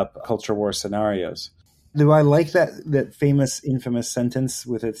does set up culture war scenarios. Do I like that famous, infamous sentence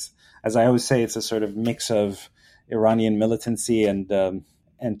with its, as I always say, it's a sort of mix of Iranian militancy and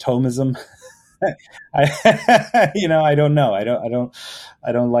Thomism? I don't know.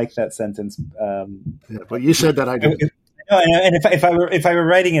 I don't like that sentence. But you said that I do. And if I were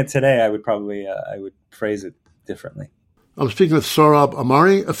writing it today, I would probably I would phrase it differently. I'm speaking with Sohrab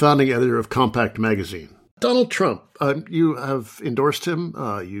Ahmari, a founding editor of Compact Magazine. Donald Trump, you have endorsed him.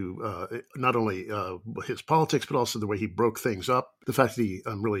 You not only his politics, but also the way he broke things up. The fact that he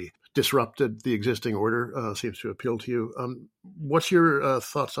really disrupted the existing order seems to appeal to you. What's your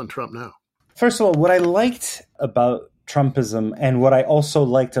thoughts on Trump now? First of all, what I liked about Trumpism and what I also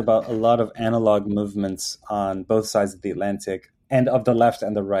liked about a lot of analog movements on both sides of the Atlantic and of the left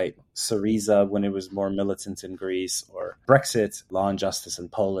and the right, Syriza when it was more militant in Greece, or Brexit, Law and Justice in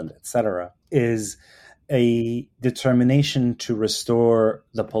Poland, etc., is a determination to restore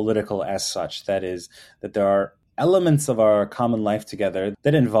the political as such. That is, that there are elements of our common life together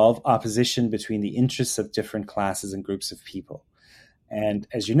that involve opposition between the interests of different classes and groups of people. And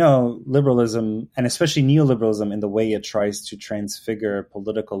as you know, liberalism, and especially neoliberalism in the way it tries to transfigure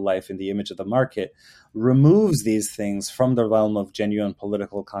political life in the image of the market, removes these things from the realm of genuine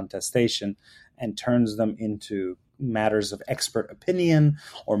political contestation and turns them into matters of expert opinion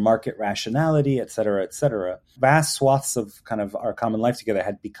or market rationality, et cetera, et cetera. Vast swaths of kind of our common life together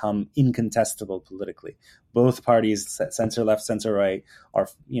had become incontestable politically. Both parties, center left, center right, are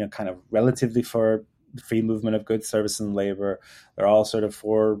kind of relatively for the free movement of goods, service, and labor. They're all sort of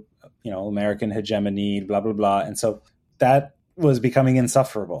for, American hegemony, blah, blah, blah. And so that was becoming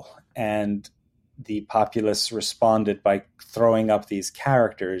insufferable. And the populists responded by throwing up these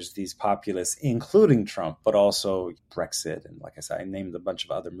characters, these populists, including Trump, but also Brexit. And like I said, I named a bunch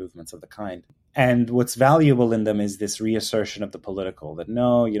of other movements of the kind. And what's valuable in them is this reassertion of the political, that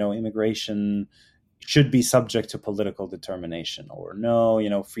no, immigration should be subject to political determination, or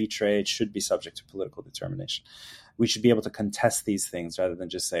no, free trade should be subject to political determination. We should be able to contest these things rather than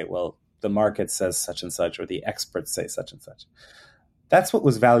just say, well, the market says such and such, or the experts say such and such. That's what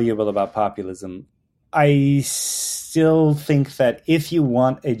was valuable about populism. I still think that if you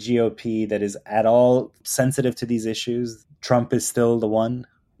want a GOP that is at all sensitive to these issues, Trump is still the one,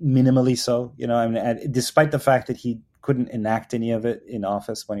 minimally so. Despite the fact that he couldn't enact any of it in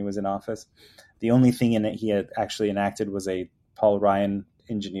office when he was in office, the only thing in it he had actually enacted was a Paul Ryan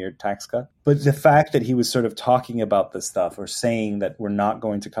engineered tax cut. But the fact that he was sort of talking about this stuff, or saying that we're not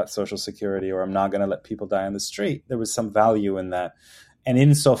going to cut Social Security, or I'm not going to let people die on the street, there was some value in that. And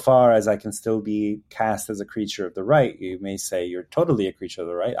insofar as I can still be cast as a creature of the right, you may say you're totally a creature of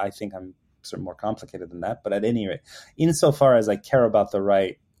the right. I think I'm sort of more complicated than that. But at any rate, insofar as I care about the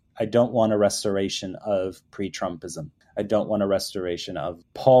right, I don't want a restoration of pre-Trumpism. I don't want a restoration of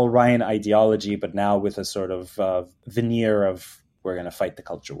Paul Ryan ideology, but now with a sort of veneer of we're going to fight the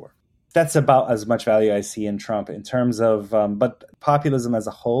culture war. That's about as much value I see in Trump in terms of, but populism as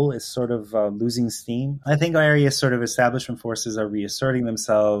a whole is sort of losing steam. I think various sort of establishment forces are reasserting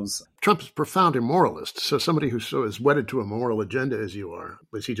themselves. Trump is a profound immoralist. So somebody who so is wedded to a moral agenda as you are,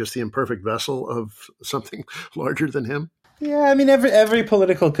 is he just the imperfect vessel of something larger than him? Yeah, I mean, every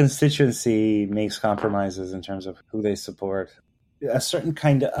political constituency makes compromises in terms of who they support. A certain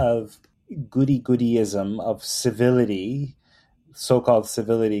kind of goody-goodyism of civility, so-called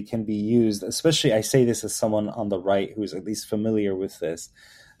civility, can be used, especially I say this as someone on the right who's at least familiar with this,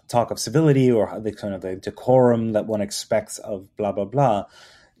 talk of civility or the kind of the decorum that one expects of blah, blah, blah,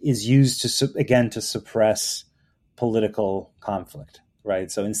 is used to suppress political conflict,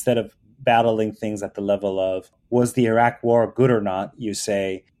 right? So instead of battling things at the level of, was the Iraq war good or not? You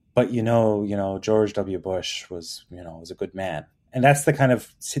say, but George W. Bush was a good man. And that's the kind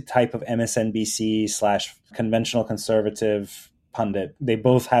of type of MSNBC / conventional conservative pundit. They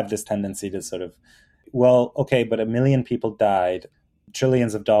both have this tendency to sort of, well, okay, but 1 million people died.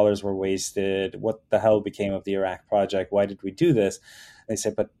 Trillions of dollars were wasted. What the hell became of the Iraq project? Why did we do this? They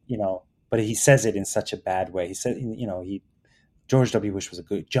say, but he says it in such a bad way. He said, George W. Bush was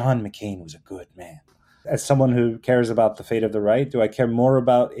John McCain was a good man. As someone who cares about the fate of the right, do I care more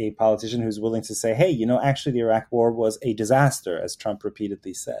about a politician who's willing to say, hey, actually the Iraq war was a disaster, as Trump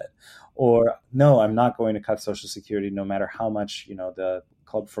repeatedly said? Or, no, I'm not going to cut Social Security no matter how much, the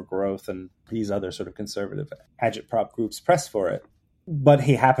Club for Growth and these other sort of conservative agitprop groups press for it. But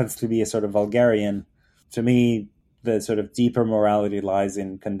he happens to be a sort of vulgarian. To me, the sort of deeper morality lies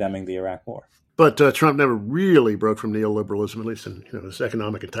in condemning the Iraq war. But Trump never really broke from neoliberalism, at least in his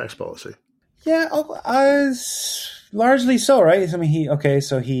economic and tax policy. Yeah, largely so, right? I mean,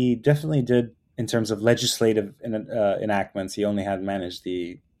 he definitely did in terms of legislative enactments. He only had managed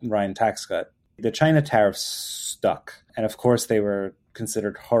the Ryan tax cut. The China tariffs stuck, and of course they were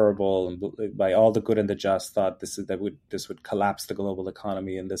considered horrible, and by all the good and the just, thought this would collapse the global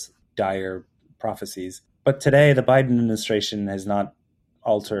economy in this dire prophecies. But today, the Biden administration has not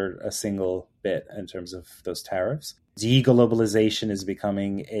altered a single bit in terms of those tariffs. De-globalization is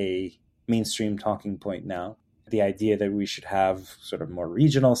becoming a mainstream talking point now. The idea that we should have sort of more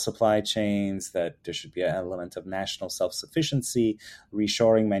regional supply chains, that there should be an element of national self-sufficiency,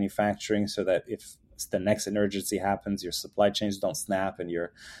 reshoring manufacturing, so that if the next emergency happens, your supply chains don't snap and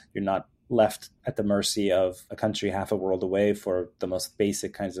you're not left at the mercy of a country half a world away for the most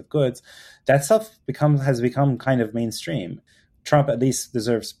basic kinds of goods. That stuff has become kind of mainstream. Trump at least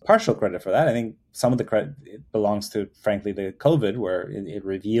deserves partial credit for that. I think some of the credit belongs to, frankly, the COVID, where it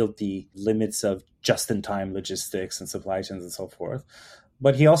revealed the limits of just-in-time logistics and supply chains and so forth.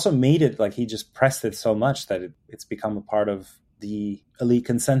 But he also made it, he just pressed it so much that it's become a part of the elite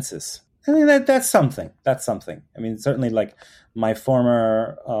consensus. I mean, that's something. That's something. I mean, certainly, my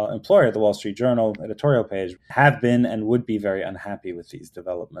former employer, the Wall Street Journal editorial page, have been and would be very unhappy with these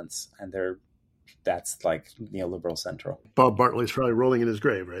developments, and that's neoliberal central. Bob Bartley's probably rolling in his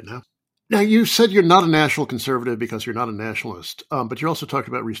grave right now. Now, you said you're not a national conservative because you're not a nationalist, but you also talked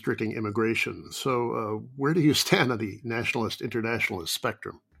about restricting immigration. So where do you stand on the nationalist-internationalist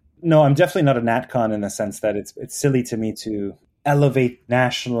spectrum? No, I'm definitely not a NatCon in the sense that it's silly to me to elevate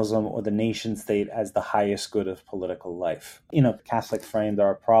nationalism or the nation state as the highest good of political life. In a Catholic frame, there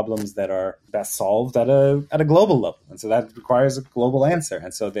are problems that are best solved at a global level. And so that requires a global answer.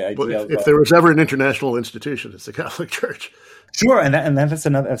 And so the idea if there was ever an international institution, it's the Catholic Church. Sure,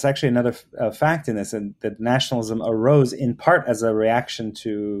 that's actually another fact in this, and that nationalism arose in part as a reaction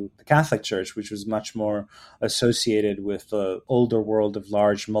to the Catholic Church, which was much more associated with the older world of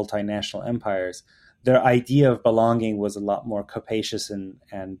large multinational empires. Their idea of belonging was a lot more capacious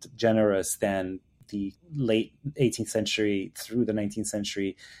and generous than the late 18th century through the 19th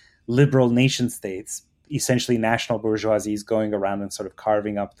century liberal nation states, essentially national bourgeoisies going around and sort of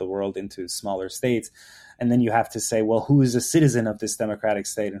carving up the world into smaller states. And then you have to say, well, who is a citizen of this democratic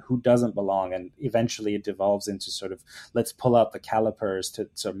state and who doesn't belong? And eventually it devolves into sort of, let's pull out the calipers to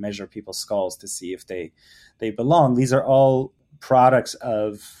sort of measure people's skulls to see if they belong. These are all products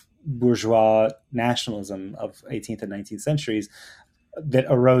of bourgeois nationalism of 18th and 19th centuries that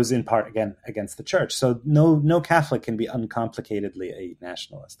arose in part, again, against the church. So no Catholic can be uncomplicatedly a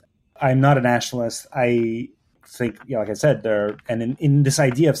nationalist. I'm not a nationalist. I think, like I said, in this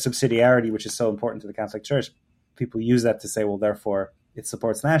idea of subsidiarity, which is so important to the Catholic Church, people use that to say, well, therefore it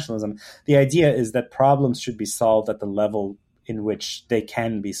supports nationalism. The idea is that problems should be solved at the level in which they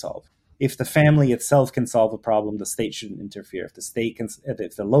can be solved. If the family itself can solve a problem, the state shouldn't interfere.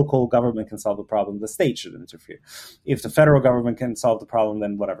 If the local government can solve a problem, the state shouldn't interfere. If the federal government can solve the problem,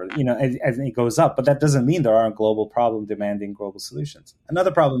 then whatever, as it goes up. But that doesn't mean there aren't global problems demanding global solutions. Another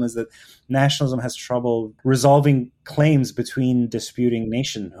problem is that nationalism has trouble resolving claims between disputing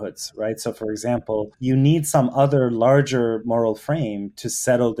nationhoods, right? So, for example, you need some other larger moral frame to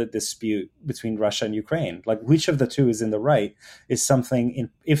settle the dispute between Russia and Ukraine. Like, which of the two is in the right is something,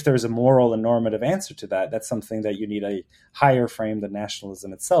 if there's a moral and normative answer to that, that's something that you need a higher frame than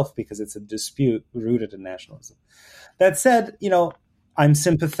nationalism itself, because it's a dispute rooted in nationalism. That said, I'm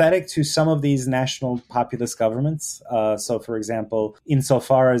sympathetic to some of these national populist governments. So, for example,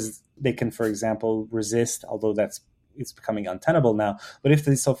 insofar as they can, for example, resist, although it's becoming untenable now, but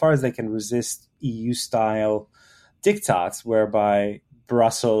so far as they can resist EU-style diktats, whereby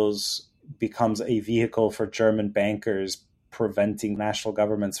Brussels becomes a vehicle for German bankers preventing national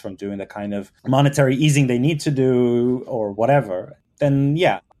governments from doing the kind of monetary easing they need to do or whatever, then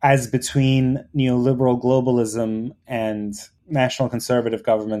yeah, as between neoliberal globalism and national conservative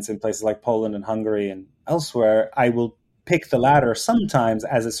governments in places like Poland and Hungary and elsewhere, I will pick the latter sometimes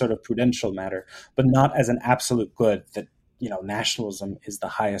as a sort of prudential matter, but not as an absolute good that, nationalism is the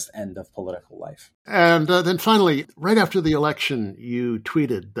highest end of political life. And then finally, right after the election, you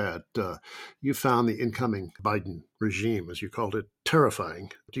tweeted that you found the incoming Biden regime, as you called it,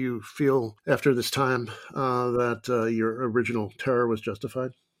 terrifying. Do you feel after this time that your original terror was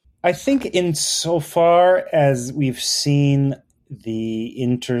justified? I think insofar as we've seen the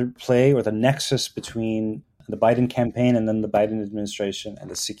interplay or the nexus between the Biden campaign and then the Biden administration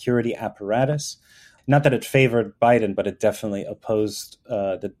and the security apparatus, not that it favored Biden, but it definitely opposed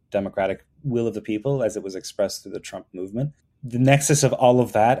the democratic will of the people as it was expressed through the Trump movement. The nexus of all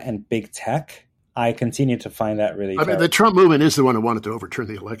of that and big tech, I continue to find that really terrible. The Trump movement is the one who wanted to overturn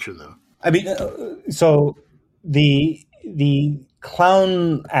the election, though. So the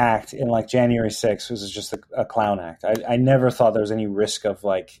clown act in January 6th was just a clown act. I never thought there was any risk of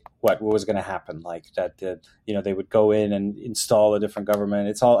what was going to happen, that they would go in and install a different government.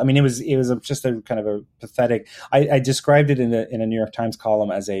 It's all, it was just a kind of a pathetic. I described it in a New York Times column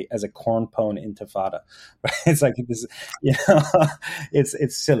as a corn pone intifada. It's like this,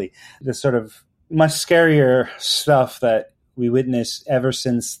 it's silly. The sort of much scarier stuff that we witnessed ever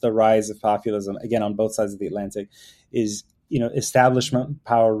since the rise of populism, again on both sides of the Atlantic, is establishment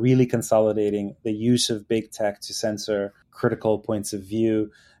power really consolidating, the use of big tech to censor critical points of view.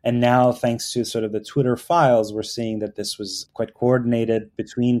 And now, thanks to sort of the Twitter files, we're seeing that this was quite coordinated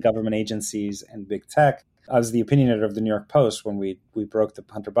between government agencies and big tech. I was the opinion editor of the New York Post when we broke the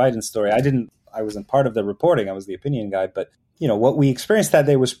Hunter Biden story. I wasn't part of the reporting. I was the opinion guy. But, what we experienced that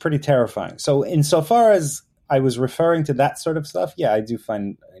day was pretty terrifying. So insofar as I was referring to that sort of stuff, yeah, I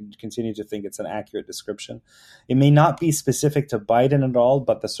continue to think it's an accurate description. It may not be specific to Biden at all,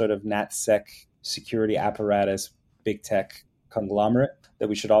 but the sort of NatSec security apparatus, big tech conglomerate that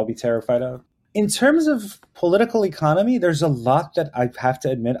we should all be terrified of. In terms of political economy, there's a lot that I have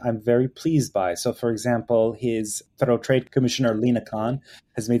to admit I'm very pleased by. So, for example, his Federal Trade Commissioner, Lina Khan,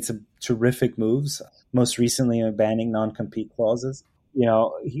 has made some terrific moves, most recently banning non-compete clauses.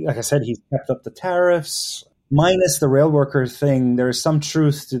 Like I said, he's kept up the tariffs. Minus the rail worker thing, there is some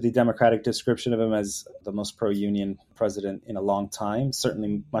truth to the Democratic description of him as the most pro-union president in a long time,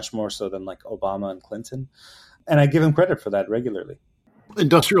 certainly much more so than Obama and Clinton. And I give him credit for that regularly.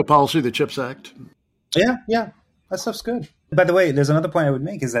 Industrial policy, the CHIPS Act. Yeah. That stuff's good. By the way, there's another point I would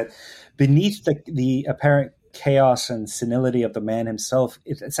make is that beneath the apparent chaos and senility of the man himself,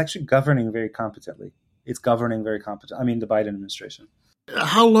 it's actually governing very competently. It's governing very competent. I mean, the Biden administration.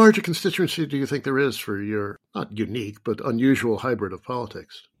 How large a constituency do you think there is for your, not unique, but unusual hybrid of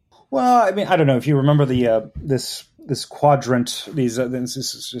politics? Well, I mean, I don't know if you remember this quadrant. This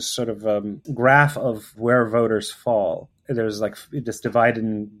is just sort of graph of where voters fall. There's like this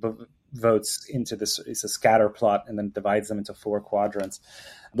divided votes into this. It's a scatter plot, and then divides them into 4 quadrants.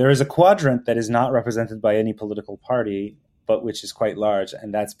 There is a quadrant that is not represented by any political party, but which is quite large,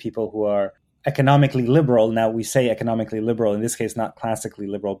 and that's people who are economically liberal. Now, we say economically liberal, in this case, not classically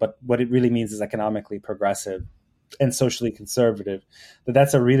liberal, but what it really means is economically progressive and socially conservative. But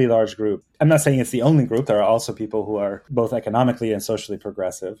that's a really large group. I'm not saying it's the only group. There are also people who are both economically and socially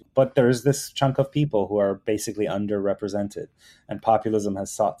progressive, but there's this chunk of people who are basically underrepresented, and populism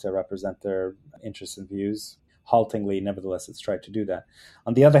has sought to represent their interests and views. Haltingly, nevertheless, it's tried to do that.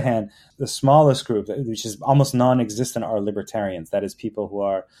 On the other hand, the smallest group, which is almost non-existent, are libertarians. That is, people who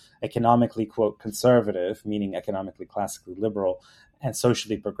are economically, quote, conservative, meaning economically classically liberal, and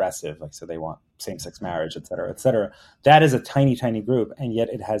socially progressive, like so they want same-sex marriage, et cetera, et cetera. That is a tiny, tiny group, and yet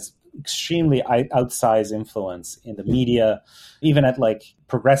it has extremely outsized influence in the media. Even at like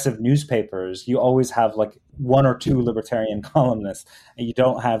progressive newspapers, you always have like 1 or 2 libertarian columnists, and you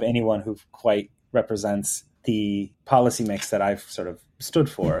don't have anyone who quite represents the policy mix that I've sort of stood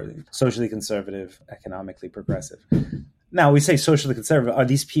for: socially conservative, economically progressive. Now, we say socially conservative. Are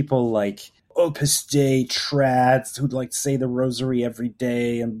these people like Opus Dei trads who'd like to say the rosary every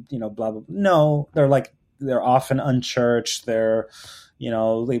day and, blah, blah, blah? No, they're often unchurched. They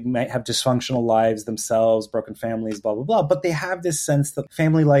might have dysfunctional lives themselves, broken families, blah, blah, blah. But they have this sense that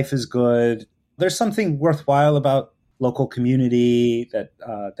family life is good. There's something worthwhile about local community, that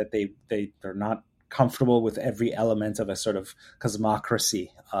they're not comfortable with every element of a sort of cosmocracy,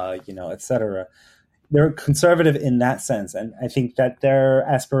 et cetera. They're conservative in that sense. And I think that their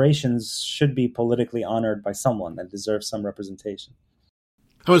aspirations should be politically honored by someone that deserves some representation.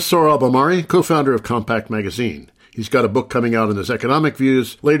 That was Sohrab Ahmari, co-founder of Compact Magazine. He's got a book coming out on his economic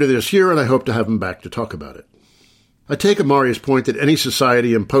views later this year, and I hope to have him back to talk about it. I take Ahmari's point that any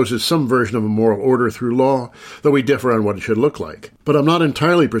society imposes some version of a moral order through law, though we differ on what it should look like. But I'm not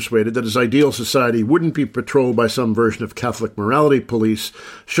entirely persuaded that his ideal society wouldn't be patrolled by some version of Catholic morality police,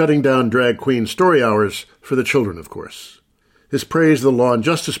 shutting down drag queen story hours for the children, of course. His praise of the Law and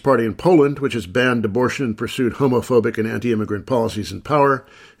Justice Party in Poland, which has banned abortion and pursued homophobic and anti-immigrant policies in power,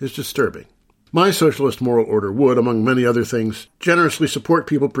 is disturbing. My socialist moral order would, among many other things, generously support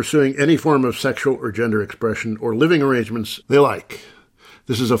people pursuing any form of sexual or gender expression or living arrangements they like.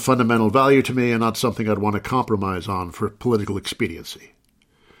 This is a fundamental value to me and not something I'd want to compromise on for political expediency.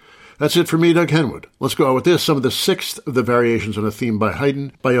 That's it for me, Doug Henwood. Let's go out with this, some of the 6th of the variations on a theme by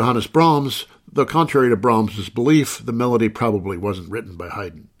Haydn, by Johannes Brahms, though contrary to Brahms' belief, the melody probably wasn't written by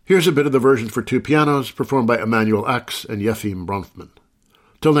Haydn. Here's a bit of the version for 2 pianos, performed by Emanuel Ax and Yefim Bronfman.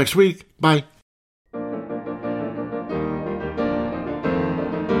 Till next week, bye.